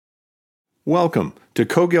Welcome to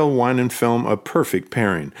Cogill Wine and Film, A Perfect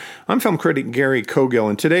Pairing. I'm film critic Gary Cogill,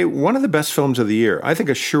 and today, one of the best films of the year, I think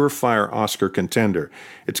a surefire Oscar contender.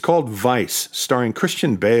 It's called Vice, starring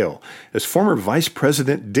Christian Bale as former Vice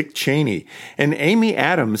President Dick Cheney, and Amy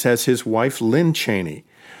Adams as his wife Lynn Cheney.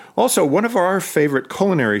 Also, one of our favorite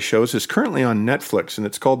culinary shows is currently on Netflix, and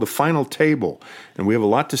it's called The Final Table. And we have a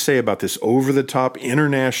lot to say about this over-the-top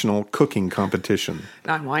international cooking competition.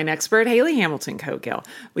 I'm wine expert Haley Hamilton Cogill.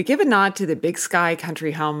 We give a nod to the Big Sky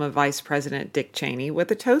country home of Vice President Dick Cheney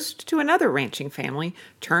with a toast to another ranching family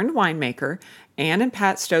turned winemaker, Ann and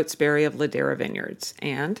Pat Stotesbury of Ladera Vineyards.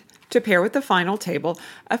 And to pair with the final table,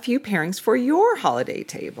 a few pairings for your holiday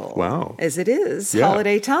table. Wow. As it is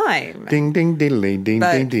holiday time. Ding, ding, diddly, ding,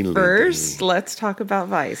 but ding, diddly. First, let's talk about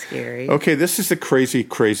Vice, Gary. Okay, this is a crazy,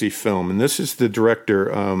 crazy film. And this is the director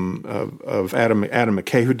of Adam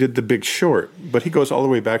McKay, who did The Big Short. But he goes all the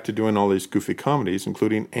way back to doing all these goofy comedies,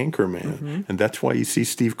 including Anchorman. Mm-hmm. And that's why you see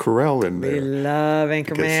Steve Carell in there. We love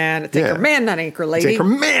Anchorman. It's Anchorman, not Anchor Lady. It's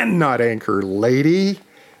Anchorman, not Anchor Lady.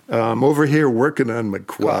 I'm over here working on my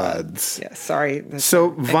quads. Yeah, sorry. So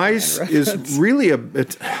Vice is really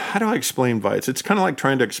how do I explain Vice? It's kind of like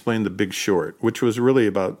trying to explain The Big Short, which was really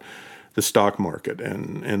about the stock market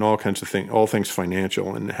and all kinds of things, all things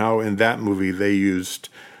financial, and how in that movie they used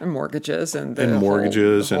mortgages and the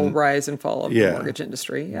whole rise and fall of the mortgage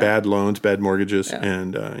industry. Yeah. Bad loans, bad mortgages,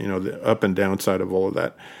 and the up and downside of all of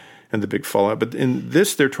that. And the big fallout. But in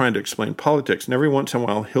this, they're trying to explain politics. And every once in a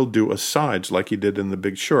while, he'll do asides like he did in The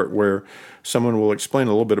Big Short, where someone will explain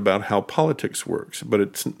a little bit about how politics works. But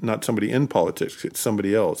it's not somebody in politics. It's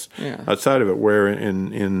somebody else outside of it, where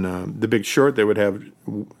in The Big Short, they would have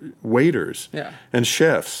waiters and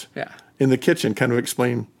chefs in the kitchen kind of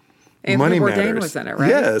explain money matters. Anthony Bourdain was in it, right?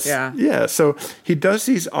 Yes. Yeah. So he does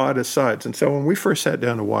these odd asides. And so when we first sat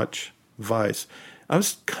down to watch Vice, I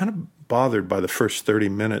was kind of bothered by the first 30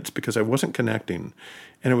 minutes because I wasn't connecting.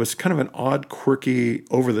 And it was kind of an odd, quirky,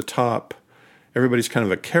 over-the-top, everybody's kind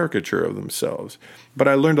of a caricature of themselves. But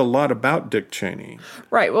I learned a lot about Dick Cheney.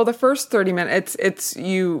 Right. Well, the first 30 minutes, it's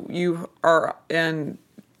you are in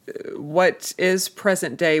what is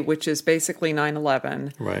present day, which is basically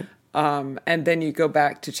 9/11. Right. And then you go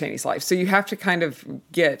back to Cheney's life. So you have to kind of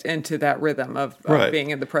get into that rhythm of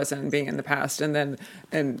being in the present and being in the past, and then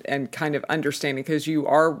and kind of understanding, because you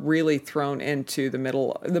are really thrown into the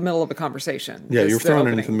middle of a conversation. Yeah, you're thrown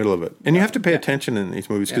into the middle of it. And you have to pay attention in these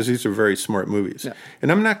movies because these are very smart movies. Yeah. And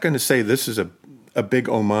I'm not going to say this is a big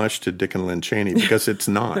homage to Dick and Lynn Cheney, because it's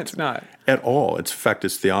not. It's not. At all. In fact,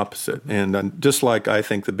 it's the opposite. Mm-hmm. And just like I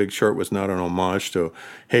think The Big Short was not an homage to,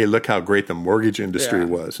 hey, look how great the mortgage industry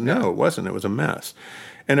was. No, it wasn't. It was a mess.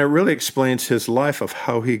 And it really explains his life of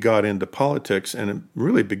how he got into politics, and it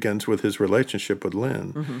really begins with his relationship with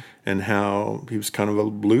Lynn and how he was kind of a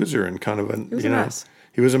loser and kind of a mess.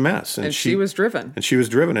 He was a mess. And she was driven. And she was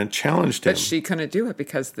driven and challenged him. But she couldn't do it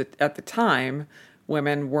because at the time,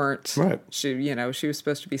 women weren't. Right. She was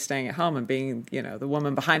supposed to be staying at home and being, the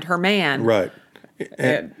woman behind her man. Right.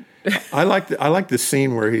 And I like the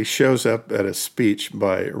scene where he shows up at a speech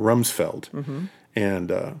by Rumsfeld, and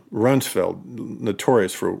Rumsfeld,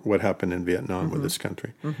 notorious for what happened in Vietnam with this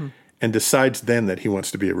country, and decides then that he wants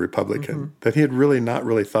to be a Republican, that he had really not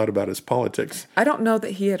really thought about his politics. I don't know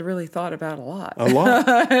that he had really thought about a lot.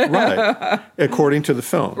 Right. According to the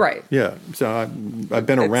film. Right. Yeah. So I've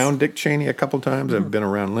been around Dick Cheney a couple times. I've been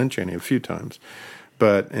around Lynn Cheney a few times.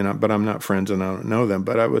 But I'm not friends and I don't know them.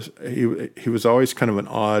 But he was always kind of an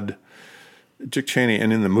odd Dick Cheney,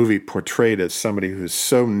 and in the movie portrayed as somebody who's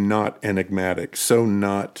so not enigmatic, so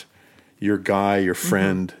not your guy, your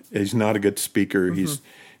friend. He's not a good speaker.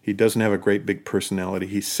 He doesn't have a great big personality.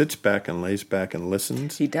 He sits back and lays back and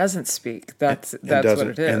listens. He doesn't speak. That's what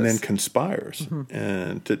it is. And then conspires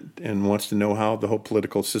and wants to know how the whole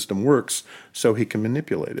political system works so he can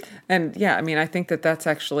manipulate it. And I think that's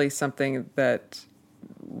actually something that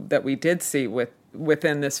we did see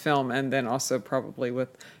within this film, and then also probably with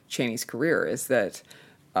Cheney's career, is that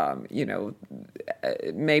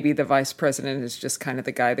maybe the vice president is just kind of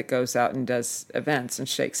the guy that goes out and does events and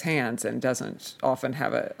shakes hands and doesn't often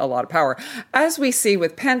have a lot of power, as we see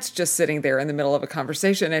with Pence just sitting there in the middle of a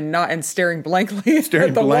conversation and staring blankly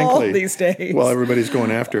at the wall these days. Well, everybody's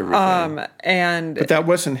going after everything. But that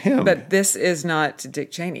wasn't him. But this is not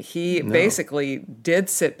Dick Cheney. He basically did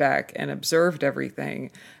sit back and observed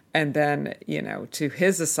everything, and then to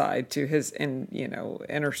his aside, to his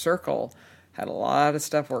inner circle, had a lot of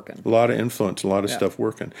stuff working. A lot of influence, a lot of stuff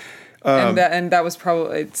working. And that was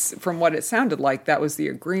probably, from what it sounded like, that was the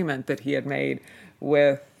agreement that he had made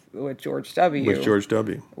with George W. With George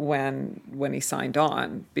W. when he signed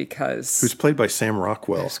on, because Who's played by Sam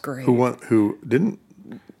Rockwell. That's great. Who didn't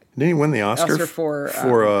he win the Oscar for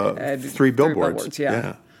Three Billboards?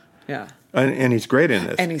 Yeah. And he's great in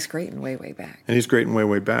this. And he's great in Way, Way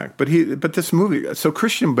Back. But this movie, so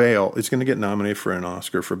Christian Bale is going to get nominated for an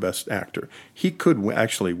Oscar for Best Actor. He could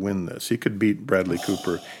actually win this. He could beat Bradley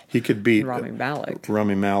Cooper. He could beat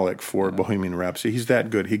Rami Malek for Bohemian Rhapsody. He's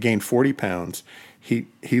that good. He gained 40 pounds. He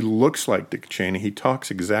looks like Dick Cheney. He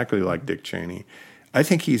talks exactly like Dick Cheney. I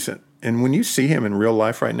think and when you see him in real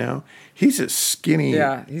life right now, he's a skinny.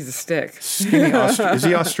 Yeah, he's a stick. Skinny. Is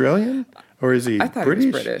he Australian? Or is he I thought British?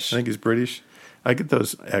 He was British. I think he's British. I get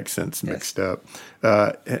those accents mixed up.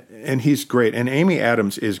 And he's great. And Amy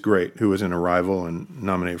Adams is great, who was in Arrival and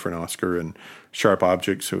nominated for an Oscar, and Sharp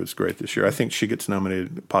Objects, who was great this year. I think she gets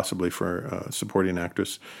nominated possibly for supporting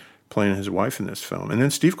actress playing his wife in this film. And then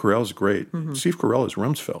Steve Carell is great. Mm-hmm. Steve Carell is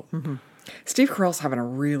Rumsfeld. Mm-hmm. Steve Carell's having a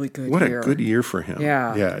really good year. What a good year for him.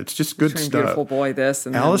 Yeah. Yeah, it's just good Between stuff. Beautiful Boy, this.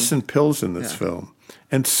 And Allison Pill's in this film.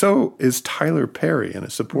 And so is Tyler Perry in a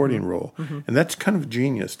supporting role. Mm-hmm. And that's kind of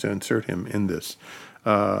genius to insert him in this.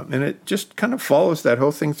 And it just kind of follows that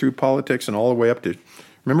whole thing through politics and all the way up to...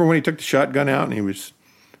 Remember when he took the shotgun out and he was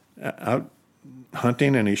out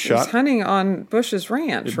hunting and he shot... He was hunting on Bush's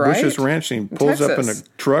ranch, right? Bush's ranch, and he pulls up in a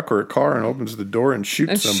truck or a car and opens the door and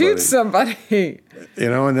shoots somebody. You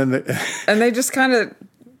know, and then... And they just kind of...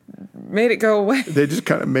 made it go away. They just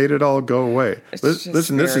kind of made it all go away.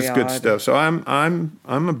 Listen, this is good odd stuff. So I'm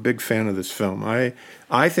a big fan of this film.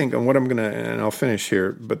 I think, and what I'm gonna, and I'll finish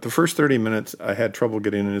here. But the first 30 minutes, I had trouble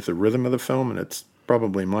getting into the rhythm of the film, and it's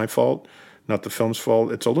probably my fault, not the film's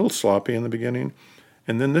fault. It's a little sloppy in the beginning,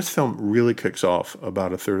 and then this film really kicks off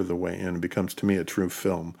about a third of the way in and becomes, to me, a true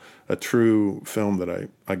film that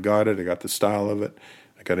I got it. I got the style of it.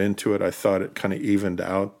 I got into it. I thought it kind of evened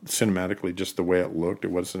out cinematically, just the way it looked.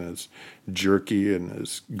 It wasn't as jerky and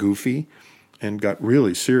as goofy, and got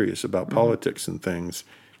really serious about politics and things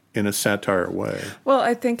in a satire way. Well,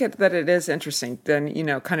 I think that it is interesting. Then, you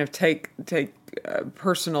know, kind of take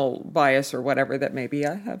personal bias or whatever that maybe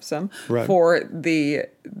I have some for the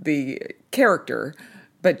character,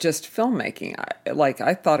 but just filmmaking.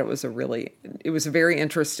 I thought it was a very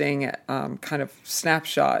interesting kind of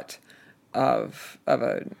snapshot of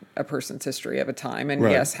a person's history of a time, and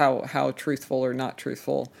yes, how truthful or not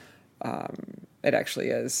truthful it actually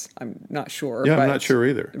is. I'm not sure. Yeah, I'm not sure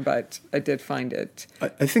either. But I did find it.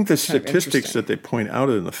 I think the statistics that they point out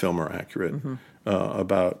in the film are accurate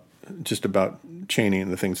about Cheney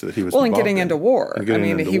and the things that he was involved in. Getting into war.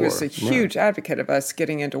 He was a huge right. advocate of us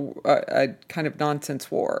getting into a kind of nonsense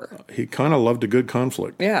war. He kind of loved a good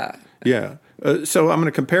conflict. Yeah. Yeah. So I'm going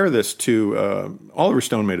to compare this to Oliver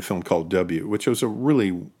Stone made a film called W, which was a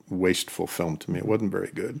really wasteful film to me. It wasn't very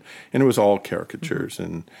good, and it was all caricatures,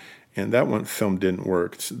 and that one film didn't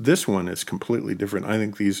work. This one is completely different.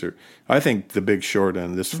 I think The Big Short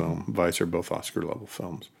and this film, Vice, are both Oscar level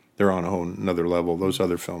films. They're on a whole another level. Those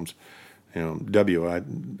other films, you know, W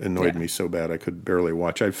annoyed me so bad I could barely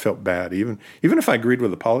watch. I felt bad even if I agreed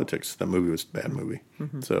with the politics. That movie was a bad movie.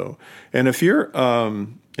 Mm-hmm. So, and if you're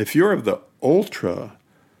of the ultra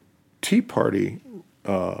Tea Party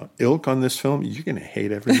ilk on this film, you're going to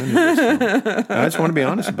hate every minute of this film. I just want to be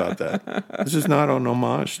honest about that. This is not an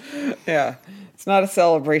homage. Yeah. It's not a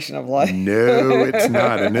celebration of life. No, it's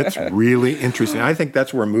not. And it's really interesting. I think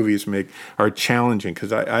that's where movies are challenging,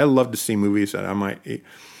 because I love to see movies that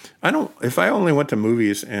if I only went to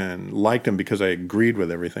movies and liked them because I agreed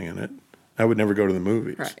with everything in it, I would never go to the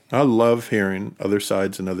movies. Right. I love hearing other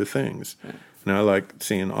sides and other things. Right. And I like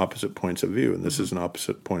seeing opposite points of view. And this is an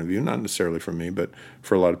opposite point of view, not necessarily for me, but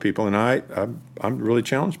for a lot of people. And I'm really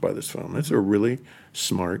challenged by this film. It's a really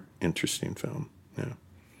smart, interesting film. Yeah.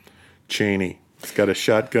 Cheney. He's got a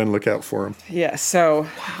shotgun. Look out for him. Yeah, so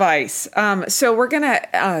Vice. So we're going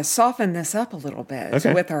to soften this up a little bit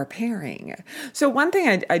with our pairing. So one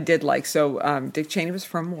thing I did like, Dick Cheney was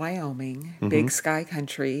from Wyoming, big sky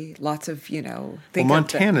country, lots of,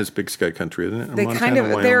 Montana's big sky country, isn't it? They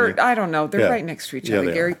I don't know, they're right next to each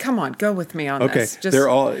other, Gary. Come on, go with me on this.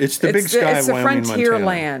 It's the big sky, it's the Wyoming, frontier Montana.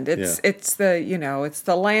 land. It's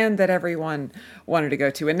the land that everyone wanted to go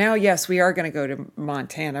to. And now, yes, we are going to go to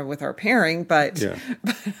Montana with our pairing, but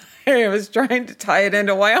I was trying to tie it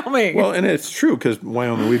into Wyoming. Well, and it's true, because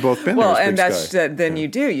Wyoming, we've both been there. Well, and then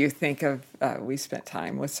you think of, we spent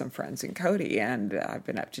time with some friends in Cody, and I've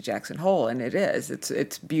been up to Jackson Hole, and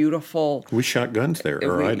it's beautiful. We shot guns there,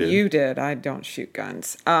 or I did. You did. I don't shoot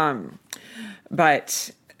guns.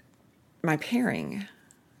 But my pairing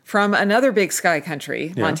from another big sky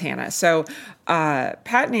country, Montana. So Pat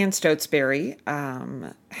and Ann Stotesbury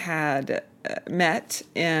had met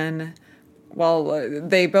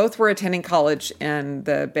they both were attending college in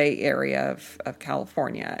the Bay Area of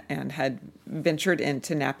California and had ventured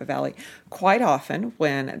into Napa Valley quite often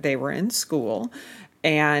when they were in school.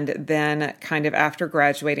 And then kind of after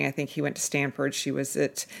graduating, I think he went to Stanford. She was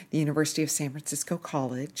at the University of San Francisco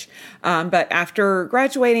College. But after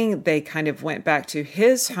graduating, they kind of went back to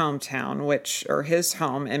his hometown, or his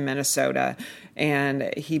home in Minnesota.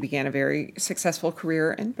 And he began a very successful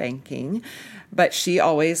career in banking. But she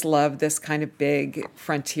always loved this kind of big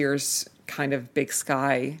frontiers, kind of big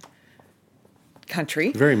sky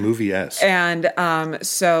country. Very movie-esque. And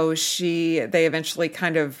so they eventually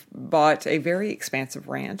kind of bought a very expansive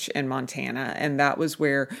ranch in Montana, and that was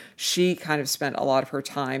where she kind of spent a lot of her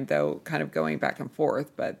time, though kind of going back and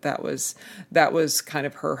forth, but that was kind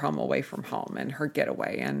of her home away from home and her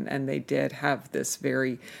getaway, and they did have this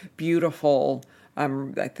very beautiful,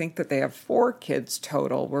 I think that they have 4 kids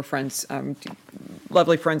total. We're friends,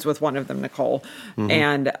 lovely friends with one of them, Nicole,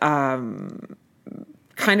 and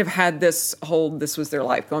kind of had this was their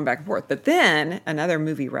life going back and forth. But then another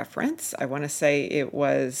movie reference, I want to say it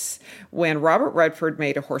was when Robert Redford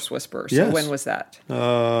made A Horse Whisperer. So when was that?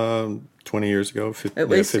 20 years ago. At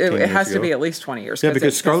least it has to be at least 20 years. Yeah,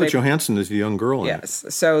 because Scarlett Johansson is the young girl. Yes.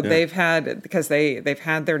 So they've had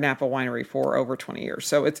their Napa winery for over 20 years.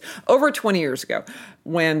 So it's over 20 years ago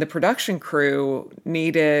when the production crew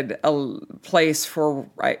needed a place for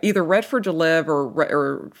either Redford to live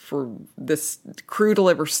or for this crew to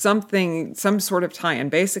live or something, some sort of tie-in.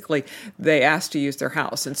 Basically, they asked to use their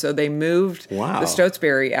house. And so they moved the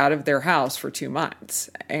Stotesbury out of their house for 2 months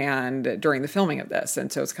and during the filming of this.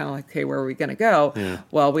 And so it's kind of like, okay, where are we going to go? Yeah.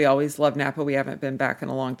 Well, we always love Napa. We haven't been back in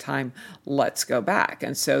a long time. Let's go back.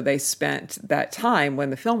 And so they spent that time when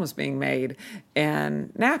the film was being made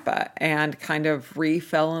in Napa and kind of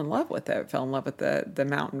fell in love with it. Fell in love with the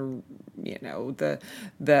mountain,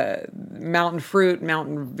 the mountain fruit,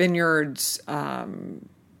 mountain vineyards. I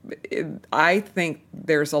think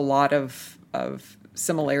there's a lot of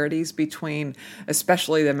similarities between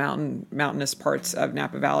especially the mountainous parts of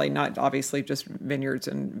Napa Valley, not obviously just vineyards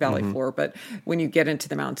and valley floor, but when you get into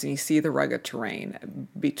the mountains and you see the rugged terrain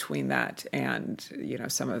between that and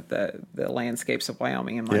some of the landscapes of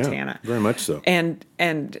Wyoming and Montana. Yeah, very much so. And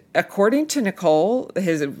according to Nicole,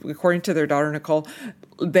 according to their daughter Nicole,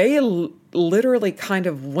 they literally kind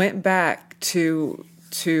of went back to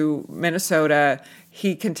Minnesota.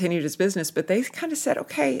 He continued his business, but they kind of said,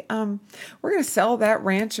 okay, we're going to sell that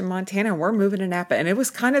ranch in Montana and we're moving to Napa. And it was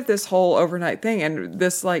kind of this whole overnight thing. And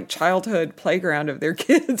this like childhood playground of their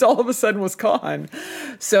kids all of a sudden was gone.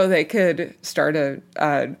 So they could start a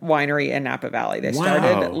winery in Napa Valley. They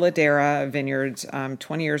started Ladera Vineyards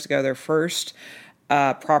 20 years ago. Their first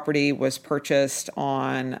property was purchased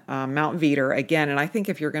on Mount Veeder again. And I think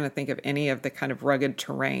if you're going to think of any of the kind of rugged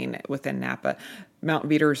terrain within Napa, Mount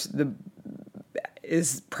Veeder's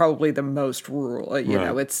is probably the most rural.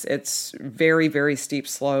 It's very, very steep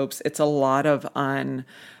slopes. It's a lot of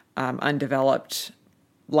undeveloped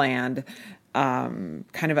land, kind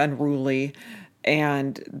of unruly.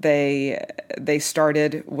 And they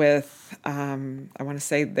started with, I want to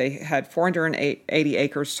say they had 480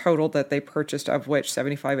 acres total that they purchased, of which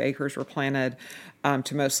 75 acres were planted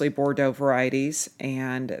to mostly Bordeaux varieties,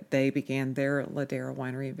 and they began their Ladera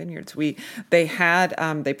Winery and Vineyards. They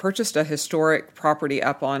purchased a historic property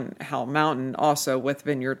up on Howell Mountain, also with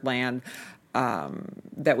vineyard land,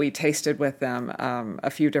 that we tasted with them a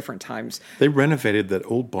few different times. They renovated that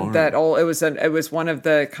old barn. It was one of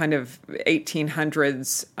the kind of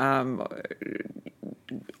 1800s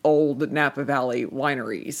old Napa Valley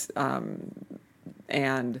wineries,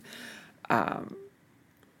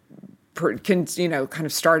 kind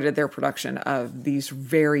of started their production of these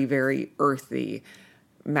very, very earthy,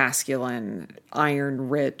 masculine,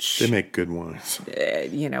 iron-rich. They make good wines.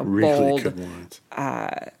 Really bold, good wines.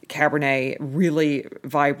 Cabernet, really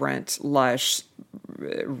vibrant, lush,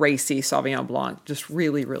 racy Sauvignon Blanc, just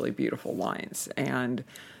really, really beautiful wines. And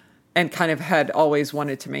kind of had always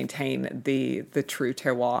wanted to maintain the true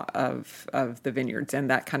terroir of the vineyards and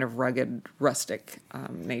that kind of rugged, rustic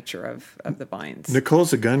nature of the vines.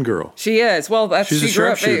 Nicole's a gun girl. She is. Well, she's a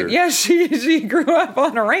sharpshooter. Yeah, she grew up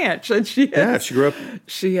on a ranch, and she grew up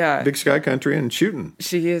big sky country and shooting.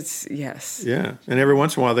 She is, yes. Yeah, and every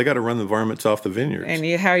once in a while they got to run the varmints off the vineyards. And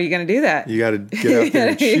how are you going to do that? You got to get out there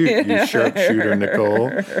and shoot, you sharpshooter, Nicole.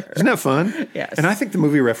 Isn't that fun? Yes. And I think the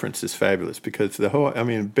movie reference is fabulous because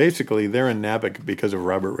basically basically they're in Nabok because of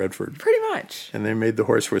Robert Redford. Pretty much. And they made the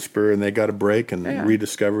Horse Whisperer, and they got a break and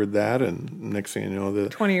rediscovered that. And next thing you know,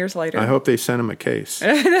 20 years later. I hope they sent him a case.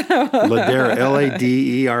 Ladera,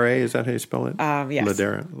 Ladera, is that how you spell it? Yes.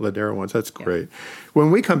 Ladera ones. That's great.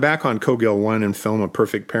 When we come back on Cogill Wine and Film, A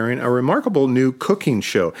Perfect Pairing, a remarkable new cooking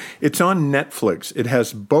show. It's on Netflix. It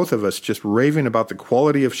has both of us just raving about the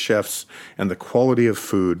quality of chefs and the quality of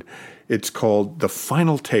food. It's called The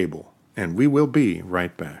Final Table, and we will be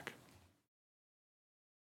right back.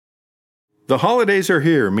 The holidays are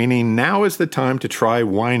here, meaning now is the time to try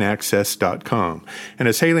wineaccess.com. And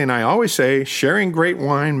as Haley and I always say, sharing great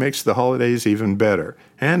wine makes the holidays even better.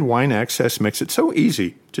 And Wine Access makes it so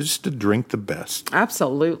easy just to drink the best.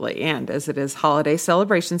 Absolutely. And as it is holiday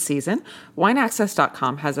celebration season,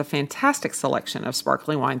 wineaccess.com has a fantastic selection of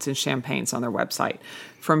sparkling wines and champagnes on their website.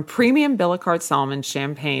 From premium Billicard Salmon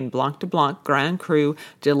Champagne Blanc de Blanc Grand Cru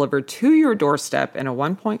delivered to your doorstep in a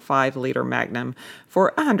 1.5-liter Magnum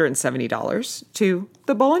for $170 to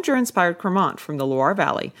the Bollinger-inspired Cremant from the Loire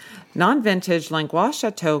Valley, non-vintage Langlois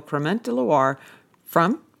Chateau Cremant de Loire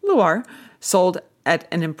from Loire, sold at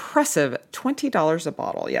an impressive $20 a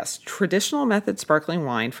bottle. Yes, traditional method sparkling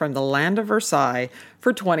wine from the land of Versailles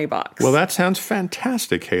for $20. Well, that sounds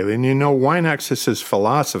fantastic, Haley. And you know, Wine Access's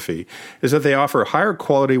philosophy is that they offer higher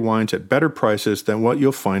quality wines at better prices than what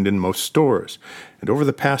you'll find in most stores. And over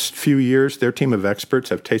the past few years, their team of experts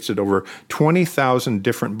have tasted over 20,000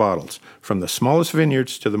 different bottles, from the smallest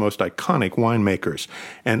vineyards to the most iconic winemakers,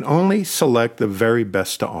 and only select the very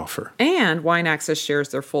best to offer. And Wine Access shares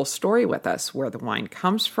their full story with us, where the wine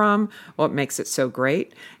comes from, what makes it so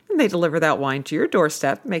great, and they deliver that wine to your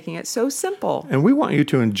doorstep, making it so simple. And we want you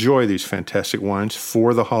to enjoy these fantastic wines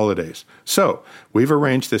for the holidays. So, we've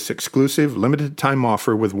arranged this exclusive limited time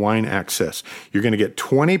offer with Wine Access. You're going to get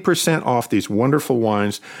 20% off these wonderful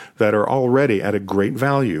wines that are already at a great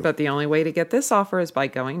value. But the only way to get this offer is by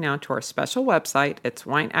going now to our special website. It's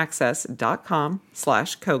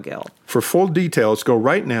wineaccess.com/Cogill. For full details, go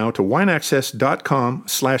right now to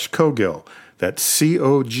wineaccess.com/Cogill. That's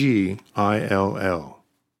Cogill.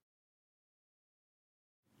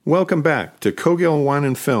 Welcome back to Cogill Wine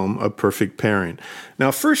and Film, A Perfect Pairing. Now,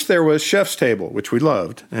 first there was Chef's Table, which we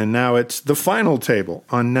loved, and now it's The Final Table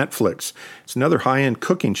on Netflix. It's another high-end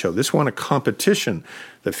cooking show. This won a competition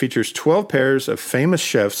that features 12 pairs of famous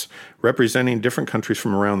chefs representing different countries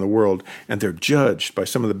from around the world, and they're judged by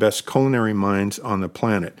some of the best culinary minds on the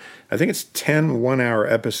planet. I think it's 10 one-hour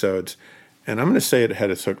episodes, and I'm going to say it had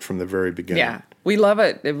us hooked from the very beginning. Yeah. We love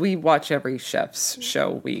it. We watch every chef's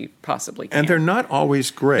show we possibly can. And they're not always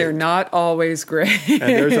great. They're not always great. And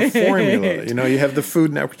there's a formula. You know, you have the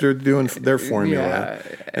Food Network, they're doing their formula.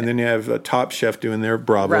 Yeah. And then you have a Top Chef doing their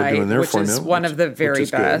Bravo, doing their formula. Which is one of the very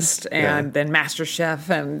best. Good. And then Master Chef.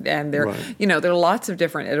 And there, you know, there are lots of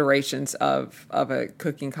different iterations of a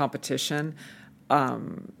cooking competition.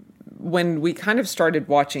 When we kind of started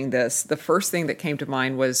watching this, the first thing that came to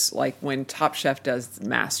mind was like when Top Chef does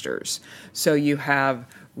Masters. So you have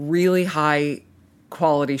really high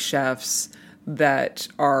quality chefs that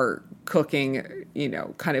are cooking, you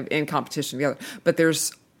know, kind of in competition together. But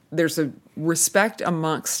there's a respect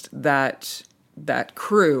amongst that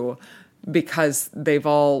crew because they've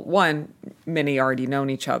all, one, many already known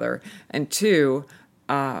each other, and two,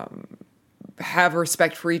 have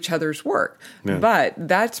respect for each other's work. Yeah. But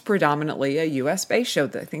that's predominantly a U.S.-based show.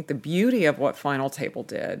 I think the beauty of what Final Table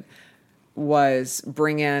did was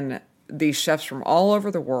bring in these chefs from all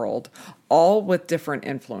over the world, all with different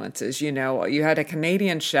influences. You know, you had a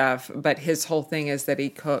Canadian chef, but his whole thing is that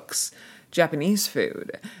he cooks Japanese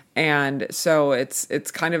food. And so it's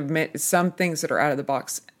kind of some things that are out of the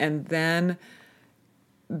box. And then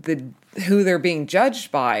who they're being judged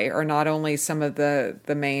by are not only some of the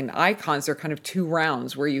main icons. They're kind of two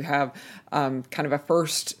rounds where you have kind of a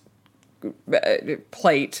first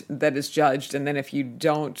plate that is judged, and then if you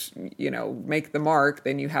don't, you know, make the mark,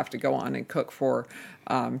 then you have to go on and cook for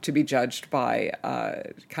to be judged by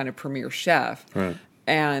kind of premier chef. Right.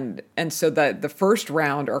 And so the first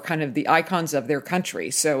round are kind of the icons of their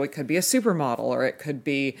country. So it could be a supermodel, or it could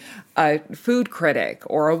be a food critic,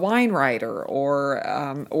 or a wine writer,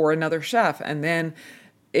 or another chef. And then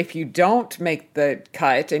if you don't make the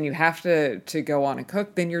cut and you have to go on and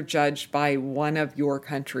cook, then you're judged by one of your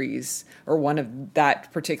countries, or one of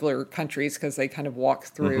that particular countries, because they kind of walk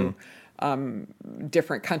through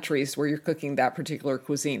different countries where you're cooking that particular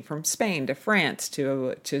cuisine, from Spain to France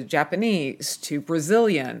to Japanese to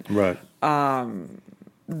Brazilian. Right.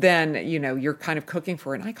 Then, you know, you're kind of cooking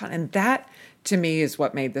for an icon. And that, to me, is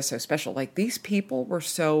what made this so special. Like, these people were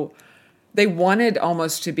so they wanted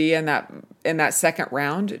almost to be in that second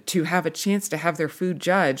round to have a chance to have their food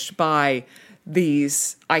judged by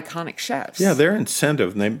these iconic chefs. Yeah, their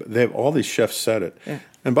incentive, and they have all these chefs set it. Yeah.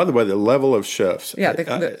 And by the way, the level of chefs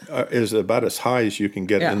is about as high as you can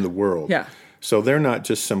get in the world. Yeah. So they're not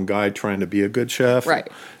just some guy trying to be a good chef. Right.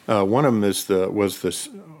 One of them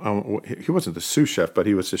he wasn't the sous chef, but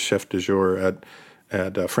he was the chef du jour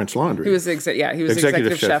at French Laundry. He was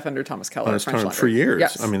executive chef under Thomas Keller at French Laundry. For years.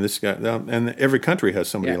 Yes. I mean, this guy, and every country has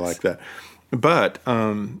somebody like that. But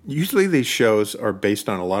usually these shows are based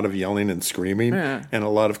on a lot of yelling and screaming and a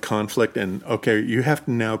lot of conflict. And, okay, you have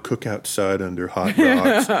to now cook outside under hot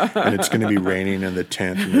rocks and it's going to be raining in the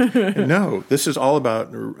tent. And no, this is all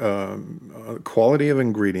about quality of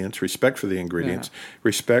ingredients, respect for the ingredients,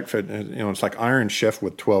 respect for, it's like Iron Chef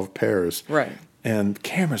with 12 pairs. Right. And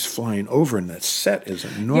cameras flying over, and the set is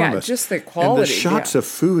enormous. Yeah, just the quality. And the shots of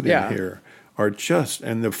food in here are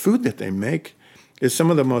and the food that they make is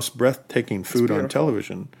some of the most breathtaking food on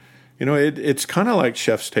television. It's kind of like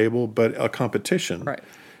Chef's Table, but a competition. Right.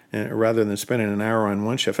 Rather than spending an hour on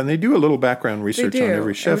one chef. And they do a little background research on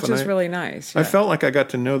every chef. Which is really nice. Yeah. I felt like I got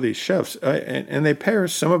to know these chefs. And they pair,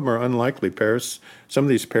 some of them are unlikely pairs. Some of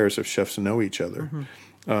these pairs of chefs know each other.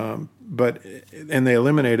 Mm-hmm. And they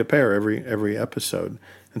eliminate a pair every episode.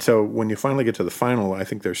 And so when you finally get to the final, I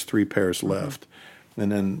think there's 3 pairs left.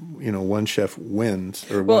 And then, one chef wins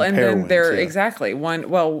or one pair wins. Exactly. One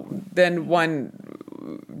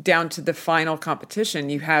down to the final competition,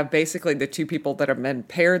 you have basically the 2 people that have been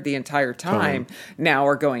paired the entire time now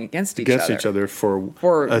are going against each other for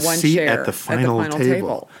a one seat share at the final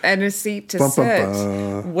table. And a seat to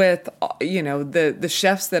sit with the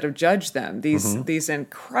chefs that have judged them, these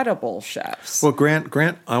incredible chefs. Well,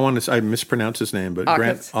 Grant, I mispronounce his name, but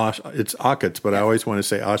Achatz. Grant, it's Achatz, but I always want to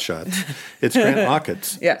say Achatz. It's Grant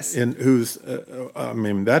Achatz. Yes. Who's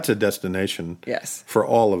that's a destination for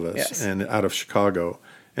all of us and out of Chicago.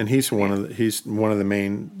 And he's one of the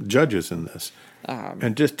main judges in this.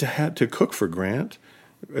 And just to cook for Grant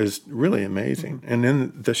is really amazing. Mm-hmm. And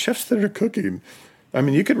then the chefs that are cooking, I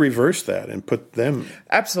mean, you could reverse that and put them.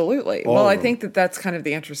 Absolutely. Well, I think that's kind of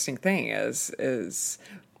the interesting thing is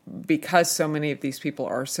because so many of these people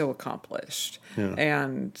are so accomplished. Yeah.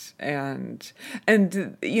 And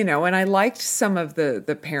I liked some of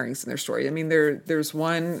the pairings in their story. I mean, there's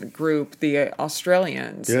one group, the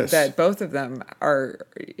Australians, that both of them are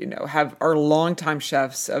longtime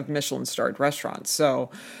chefs of Michelin-starred restaurants. So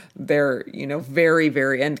they're, very,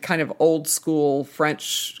 very, and kind of old school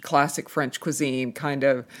classic French cuisine, kind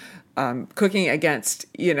of cooking against,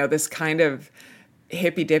 this kind of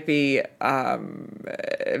hippy-dippy,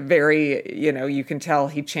 very, you can tell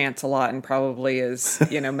he chants a lot and probably is,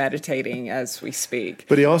 meditating as we speak.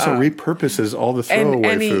 But he also repurposes all the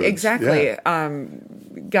throwaway foods. Exactly. Yeah.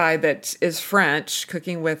 Guy that is French,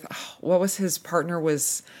 cooking with, what was his partner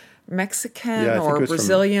was Mexican or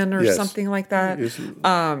Brazilian or something like that.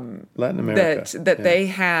 Latin America. That they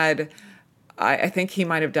had, I think he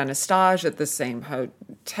might have done a stage at the same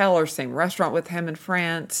hotel or same restaurant with him in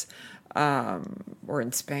France. Or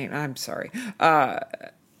in Spain, I'm sorry.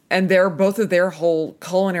 And both of their whole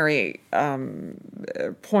culinary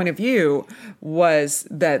point of view was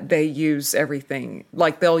that they use everything,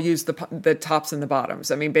 like they'll use the tops and the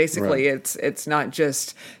bottoms. I mean, basically, it's not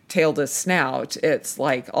just tail to snout. It's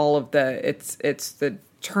like all of it's the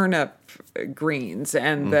turnip greens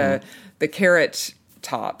and the carrot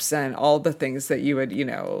tops and all the things that you would,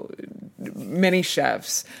 many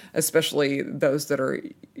chefs, especially those that are,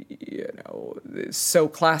 so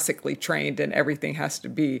classically trained and everything has to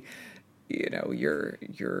be, your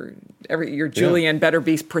julienne better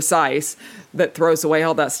be precise, that throws away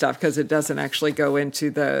all that stuff because it doesn't actually go into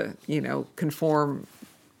the, conform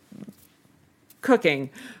cooking.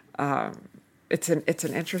 It's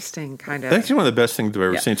an interesting kind of. That's one of the best things I've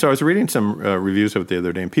ever seen. So I was reading some reviews of it the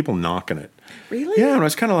other day, and people knocking it. Really? Yeah, and I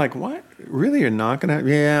was kind of like, "What? Really? You're knocking it?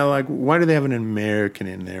 Yeah, like why do they have an American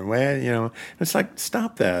in there? Why, It's like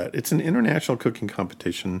stop that. It's an international cooking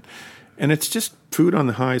competition, and it's just food on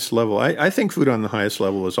the highest level. I think food on the highest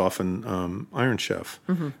level is often Iron Chef,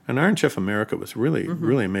 and Iron Chef America was really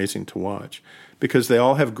really amazing to watch. Because they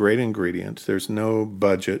all have great ingredients. There's no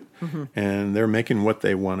budget, and they're making what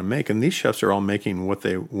they want to make. And these chefs are all making what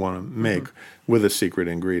they want to make with a secret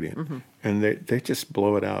ingredient. And they just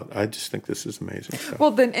blow it out. I just think this is amazing. So. Well,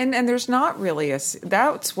 then, and there's not really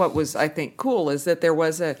that's what was, I think, cool, is that there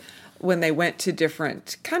was when they went to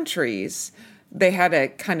different countries, they had a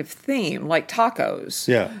kind of theme like tacos.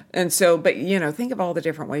 Yeah. And so, but think of all the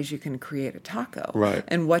different ways you can create a taco. Right.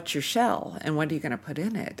 And what's your shell and what are you going to put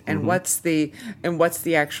in it? And what's the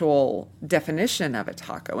actual definition of a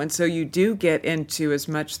taco? And so you do get into as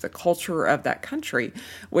much the culture of that country,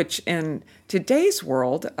 which in today's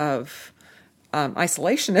world of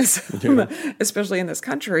isolationism, especially in this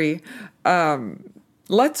country,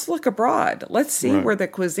 let's look abroad. Let's see where the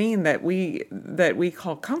cuisine that we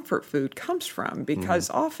call comfort food comes from, because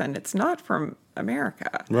often it's not from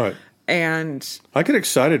America. Right. And I get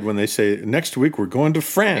excited when they say, next week we're going to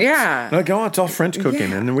France. Yeah. And I go, it's all French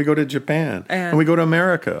cooking. And then we go to Japan. And we go to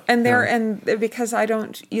America. And because I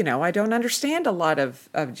don't understand a lot of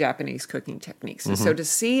Japanese cooking techniques. And so to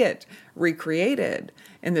see it recreated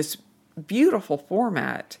in this beautiful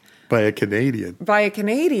format by a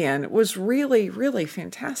Canadian was really, really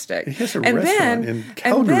fantastic. He has a restaurant in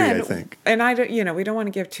Calgary, I think. And I don't, we don't want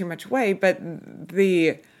to give too much away, but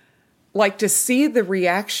to see the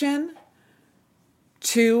reaction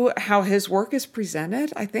to how his work is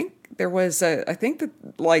presented, I think that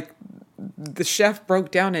the chef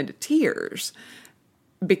broke down into tears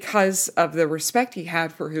because of the respect he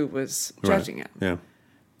had for who was judging him. Yeah.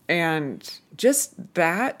 And just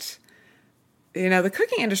that, the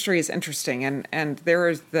cooking industry is interesting, and there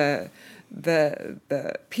is the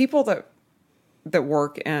people that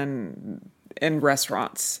work in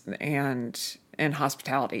restaurants and in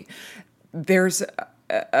hospitality. There's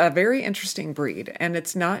a very interesting breed, and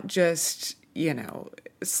it's not just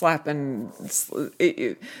slapping.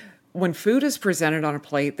 When food is presented on a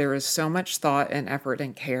plate, there is so much thought and effort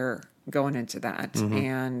and care going into that,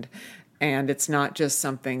 and it's not just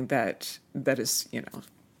something that is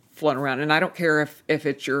flown around. And I don't care if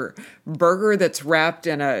it's your burger that's wrapped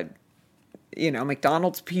in a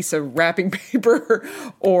McDonald's piece of wrapping paper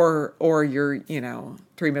or your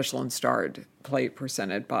 3 Michelin starred plate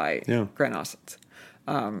presented by Grant Ossett.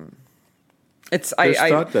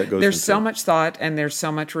 There's so much thought and there's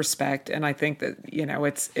so much respect, and I think that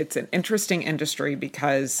it's an interesting industry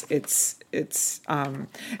because it's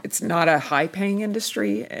not a high paying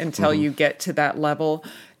industry until you get to that level.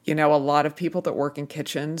 A lot of people that work in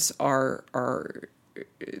kitchens are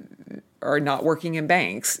not working in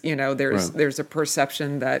banks. There's a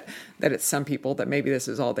perception that it's some people that maybe this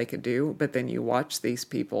is all they could do, but then you watch these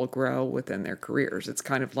people grow within their careers. It's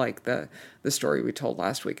kind of like the story we told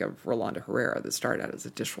last week of Rolanda Herrera that started out as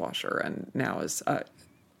a dishwasher and now is an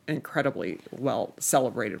incredibly well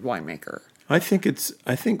celebrated winemaker. I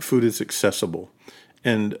think food is accessible,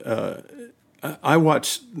 and I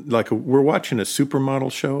watch we're watching a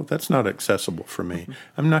supermodel show. That's not accessible for me.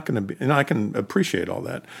 I'm not going to be, and I can appreciate all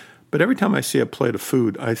that. But every time I see a plate of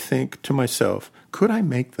food, I think to myself, could I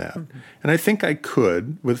make that? And I think I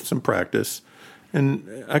could with some practice,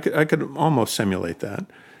 and I could almost simulate that.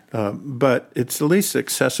 But it's at least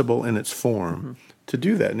accessible in its form to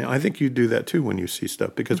do that. Now, I think you do that too when you see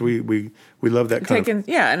stuff, because we love that kind of...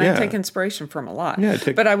 I take inspiration from a lot. Yeah,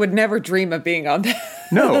 but I would never dream of being on that.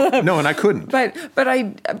 No, and I couldn't. But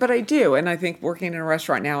I do, and I think working in a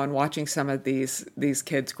restaurant now and watching some of these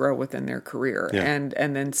kids grow within their career, and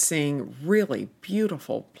then seeing really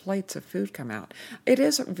beautiful plates of food come out, it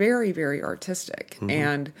is very, very artistic.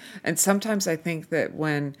 And sometimes I think that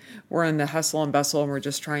when we're in the hustle and bustle and we're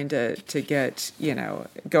just trying to get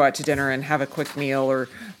go out to dinner and have a quick meal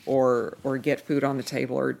or get food on the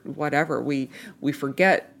table or whatever, we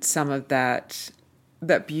forget some of that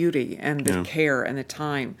beauty and the care and the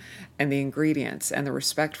time and the ingredients and the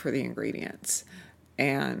respect for the ingredients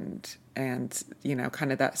and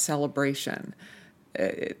kind of that celebration.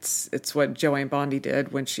 It's what Joanne Bondi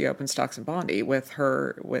did when she opened Stocks and Bondi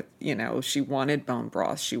she wanted bone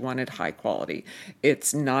broth, she wanted high quality.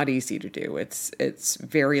 It's not easy to do. It's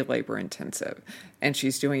very labor intensive, and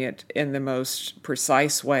she's doing it in the most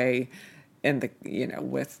precise way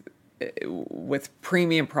with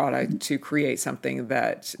premium product to create something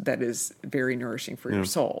that is very nourishing for your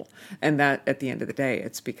soul. And that at the end of the day,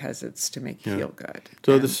 it's because it's to make you feel good.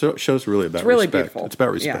 So the show's really about respect. Beautiful. It's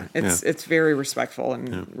about respect. Yeah, it's very respectful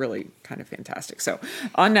and really kind of fantastic. So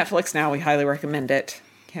on Netflix now, we highly recommend it.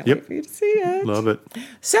 Can't wait for you to see it. Love it.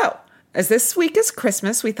 So, as this week is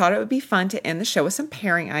Christmas, we thought it would be fun to end the show with some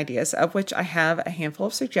pairing ideas, of which I have a handful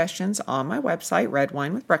of suggestions on my website,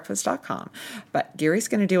 redwinewithbreakfast.com. But Gary's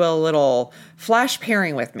going to do a little flash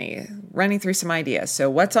pairing with me, running through some ideas. So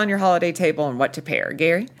what's on your holiday table and what to pair?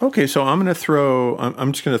 Gary? Okay, so I'm just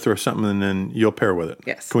going to throw something and then you'll pair with it.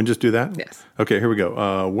 Yes. Can we just do that? Yes. Okay, here we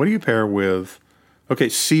go. What do you pair with,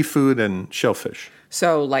 seafood and shellfish?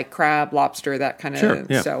 So like crab, lobster, that kind of. Sure,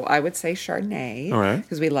 yeah. So I would say Chardonnay. All right.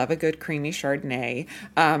 Because we love a good creamy Chardonnay.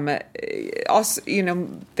 Also,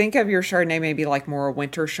 think of your Chardonnay maybe like more a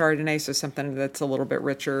winter Chardonnay, so something that's a little bit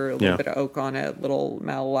richer, a little bit of oak on it, a little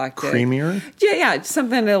malolactic. Creamier? Yeah,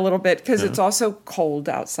 something a little bit, because it's also cold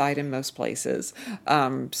outside in most places.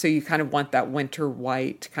 So you kind of want that winter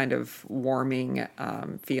white kind of warming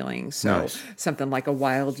feeling. So something like a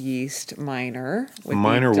wild yeast minor would be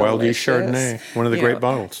wild yeast delicious. Chardonnay, one of the great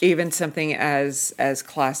bottles. Even something as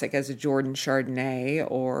classic as a Jordan Chardonnay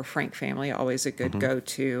or Frank Family, always a good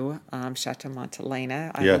go-to. Chateau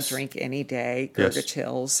Montelena, I will drink any day. Gurgach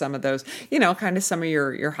Hills, some of those, kind of some of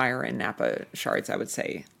your higher end Napa Chards, I would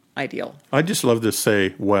say. Ideal. I just love to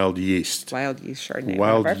say wild yeast. Wild yeast Chardonnay.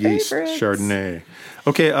 Wild yeast favorites. Chardonnay.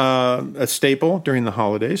 Okay, a staple during the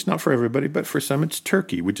holidays, not for everybody, but for some it's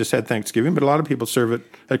turkey. We just had Thanksgiving, but a lot of people serve it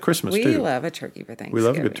at Christmas too. We love a turkey for Thanksgiving. We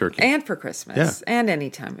love a good turkey. And for Christmas. And any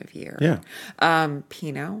time of year. Yeah.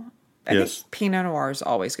 Pinot. I think Pinot Noir is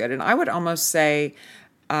always good. And I would almost say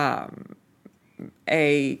a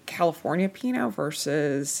California Pinot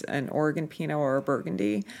versus an Oregon Pinot or a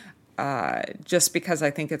Burgundy. Just because I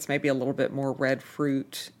think it's maybe a little bit more red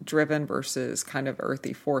fruit driven versus kind of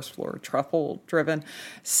earthy forest floor truffle driven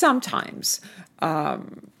sometimes.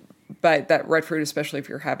 But that red fruit, especially if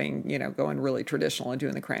you're having, going really traditional and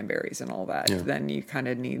doing the cranberries and all that, then you kind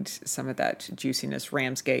of need some of that juiciness.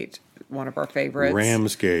 Ramsgate, one of our favorites.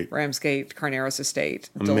 Ramsgate, Carneros Estate.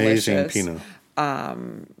 Amazing delicious.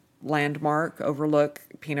 Pinot. Landmark, Overlook,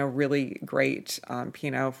 Pinot, really great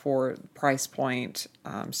Pinot for price point.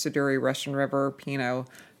 Siduri, Russian River, Pinot,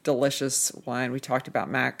 delicious wine. We talked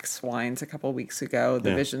about Max Wines a couple of weeks ago.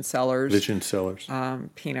 The Vision Cellars.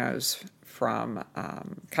 Pinots from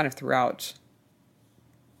kind of throughout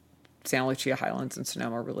Santa Lucia Highlands and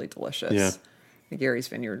Sonoma are really delicious. Yeah. The Gary's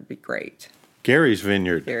Vineyard would be great. Gary's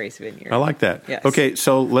Vineyard. I like that. Yes. Okay,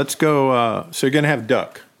 so let's go. So you're going to have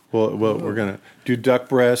duck. Well, we're going to do duck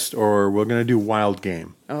breast, or we're going to do wild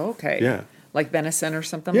game. Oh, okay. Yeah. Like venison or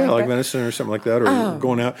something like that? Yeah, like venison or something like that. Or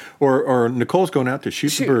going out, or Nicole's going out to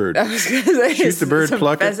shoot the bird. I was going to say, shoot the bird,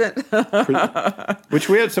 pluck pheasant. it. Which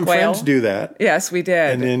we had some Quail. friends do that. Yes, we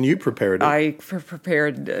did. And then you prepared it. I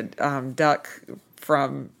prepared duck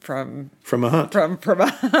from a hunt. From a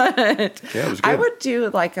hunt. Yeah, it was good. I would do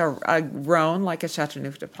like a roan, like a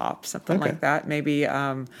Chateauneuf de Pape, something like that. Maybe,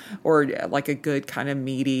 or like a good kind of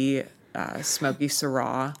meaty, smoky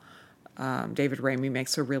Syrah. David Ramey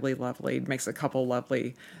makes a couple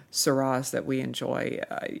lovely Syrahs that we enjoy.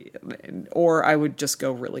 Or I would just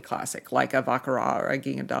go really classic, like a Baccarat or a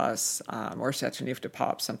Guingadas, or Chateauneuf de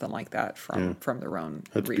Pape, something like that from the Rhone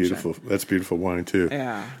region. Beautiful. That's beautiful wine too.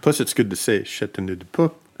 Yeah. Plus, it's good to say Chateauneuf de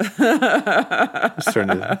Pape.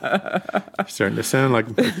 starting to sound like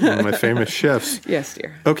one of my famous chefs. Yes,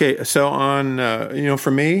 dear. Okay, so on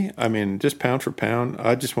for me, I mean, just pound for pound,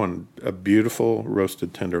 I just want a beautiful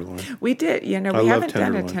roasted tenderloin. We did, we haven't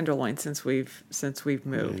done a tenderloin since we've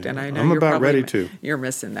moved, and I know I'm about ready to. You're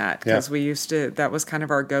missing that because we used to. That was kind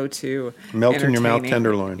of our go-to. Melt in your mouth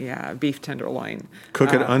tenderloin. Yeah, beef tenderloin.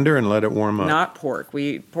 Cook it under and let it warm up. Not pork.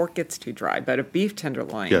 Pork gets too dry, but a beef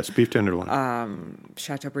tenderloin. Yes, beef tenderloin.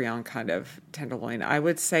 Chateaubriand kind of tenderloin. I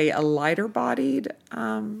would say a lighter bodied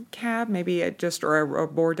cab, maybe or a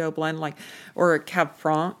Bordeaux blend, or a Cab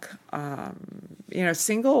Franc.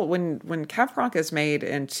 Single when Cab Franc is made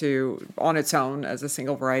on its own as a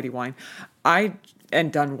single variety wine,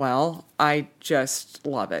 and done well, I just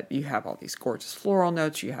love it. You have all these gorgeous floral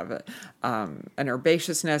notes. You have an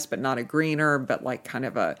herbaceousness, but not a green herb, but like kind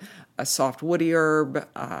of a soft woody herb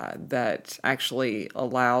that actually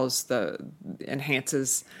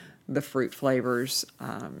enhances the fruit flavors.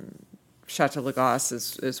 Chateau Lagos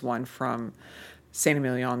is one from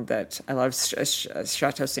Saint-Emilion that I love.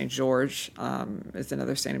 Chateau Saint-Georges is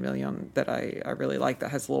another Saint-Emilion that I really like,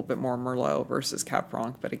 that has a little bit more Merlot versus Cab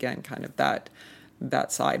Franc, but again, kind of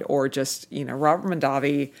that side. Or just, Robert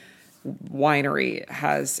Mondavi Winery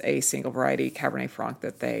has a single variety Cabernet Franc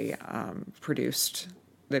that they produced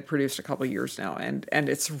a couple of years now, and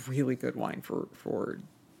it's a really good wine for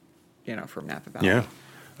from Napa Valley. Yeah.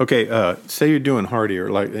 Okay, say you're doing hearty, or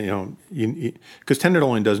because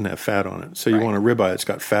tenderloin doesn't have fat on it, so you want a ribeye that's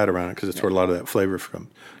got fat around it, because it's where a lot of that flavor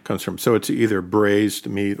comes from. So it's either braised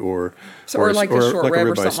meat or like a short rib a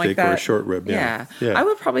or ribeye something steak like that. or a short rib. Yeah. I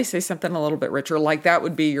would probably say something a little bit richer. Like that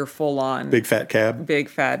would be your full-on big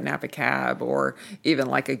fat Napa Cab, or even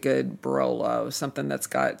like a good Barolo, something that's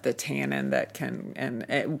got the tannin that can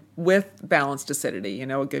and with balanced acidity.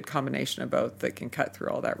 A good combination of both that can cut through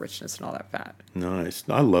all that richness and all that fat. Nice.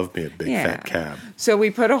 I love me a big fat cab. So we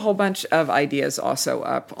put a whole bunch of ideas also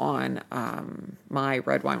up on my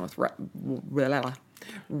red wine with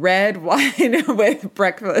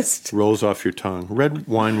breakfast. Rolls off your tongue. Red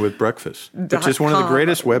wine with breakfast, which is one of the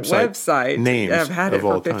greatest website names I've had it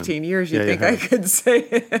for 15 years. You think I could say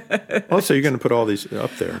it? Oh, so you're going to put all these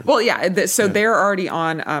up there? Well, yeah. So they're already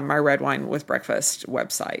on my red wine with breakfast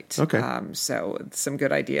website. Okay. So some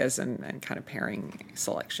good ideas and kind of pairing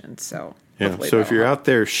selections. So yeah. So if you're out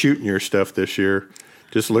there shooting your stuff this year,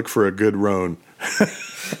 just look for a good Rhone.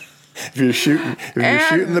 If you're shooting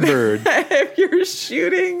the bird. If you're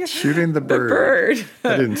shooting the bird.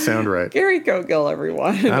 That didn't sound right. Gary Cogill,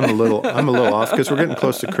 everyone. I'm a little off because we're getting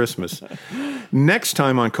close to Christmas. Next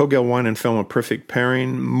time on Cogill Wine and Film, A Perfect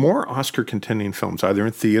Pairing, more Oscar-contending films, either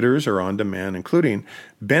in theaters or on demand, including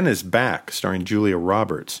Ben is Back, starring Julia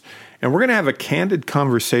Roberts. And we're going to have a candid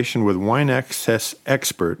conversation with wine excess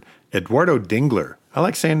expert Eduardo Dingler. I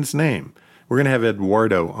like saying his name. We're going to have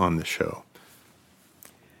Eduardo on the show.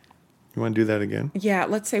 You want to do that again? Yeah,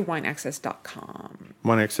 let's say wineaccess.com.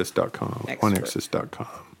 Wineaccess.com. Wineaccess.com.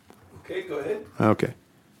 Okay, go ahead. Okay.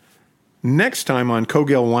 Next time on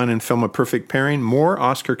Cogill Wine and Film, A Perfect Pairing, more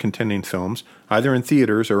Oscar-contending films, either in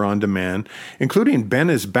theaters or on demand, including Ben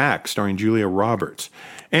is Back, starring Julia Roberts,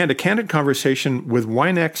 and a candid conversation with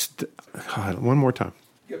one more time.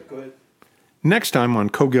 Yep, go ahead. Next time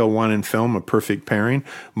on Cogill Wine and Film, A Perfect Pairing,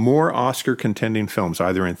 more Oscar-contending films,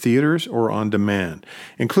 either in theaters or on demand,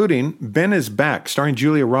 including Ben is Back, starring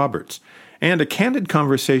Julia Roberts, and a candid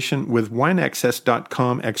conversation with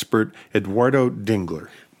wineaccess.com expert Eduardo Dingler.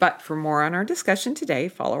 But for more on our discussion today,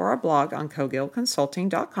 follow our blog on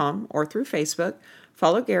cogillconsulting.com or through Facebook.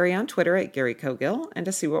 Follow Gary on Twitter at Gary Cogill, and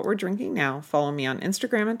to see what we're drinking now, follow me on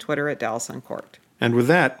Instagram and Twitter at Dallas Uncorked. And with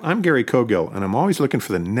that, I'm Gary Cogill, and I'm always looking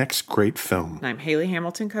for the next great film. And I'm Haley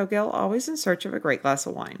Hamilton Cogill, always in search of a great glass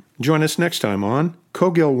of wine. Join us next time on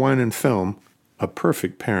Cogill Wine and Film, A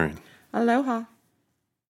Perfect Pairing. Aloha.